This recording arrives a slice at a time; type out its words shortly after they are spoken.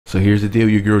So here's the deal.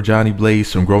 Your girl Jhonni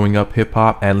Blaze from Growing Up Hip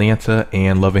Hop Atlanta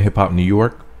and Loving Hip Hop New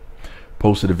York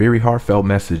posted a very heartfelt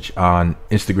message on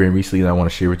Instagram recently that I want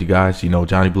to share with you guys. You know,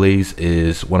 Jhonni Blaze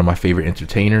is one of my favorite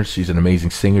entertainers. She's an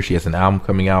amazing singer. She has an album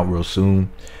coming out real soon.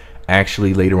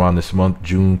 Actually, later on this month,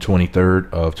 June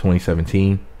 23rd of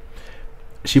 2017.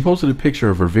 She posted a picture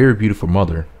of her very beautiful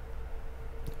mother,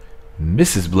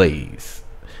 Mrs. Blaze.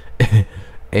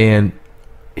 And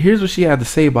here's what she had to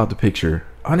say about the picture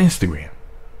on Instagram.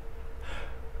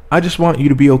 I just want you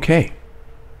to be okay.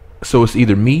 So it's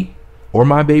either me or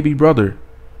my baby brother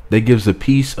that gives a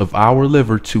piece of our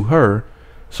liver to her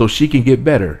so she can get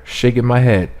better. Shaking my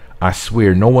head. I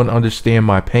swear no one understands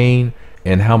my pain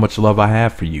and how much love I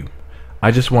have for you.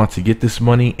 I just want to get this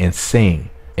money and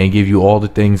sing and give you all the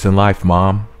things in life,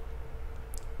 Mom.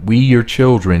 We, your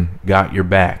children, got your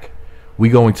back. We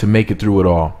going to make it through it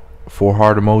all. 4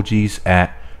 heart emojis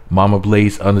at Mama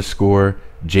Blaze _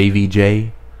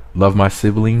 JVJ. Love my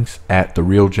siblings at The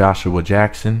Real Joshua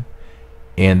Jackson.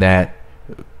 And at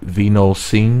Vino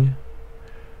Singh.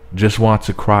 Just want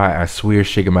to cry, I swear,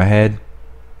 shaking my head,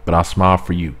 but I'll smile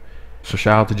for you. So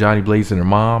shout out to Jhonni Blaze and her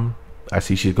mom. I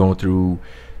see she's going through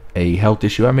a health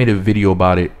issue. I made a video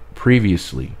about it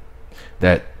previously,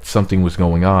 that something was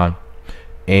going on,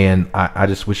 and I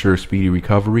just wish her a speedy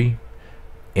recovery.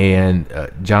 And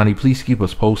Jhonni, please keep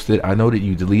us posted. I know that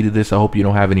you deleted this. I hope you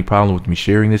don't have any problem with me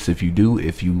sharing this. If you do,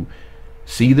 if you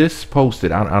see this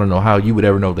posted, I don't know how you would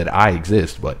ever know that I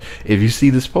exist, but if you see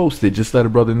this posted, just let a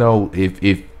brother know if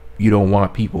you don't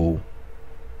want people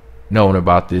knowing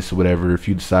about this or whatever, if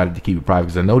you decided to keep it private,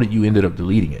 because I know that you ended up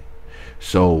deleting it.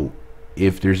 So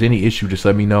if there's any issue, just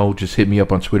let me know. Just hit me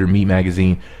up on Twitter, Meat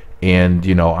Magazine, and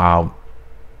you know, I'll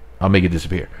make it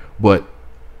disappear. But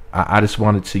I just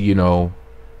wanted to, you know,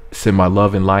 send my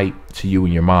love and light to you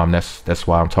and your mom. That's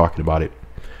why I'm talking about it.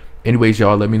 Anyways,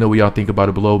 y'all, let me know what y'all think about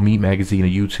it below. Meat Magazine on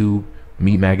YouTube,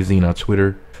 Meat Magazine on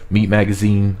Twitter,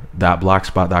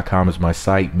 meatmagazine.blogspot.com is my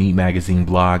site, Meat Magazine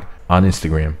blog on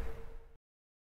Instagram.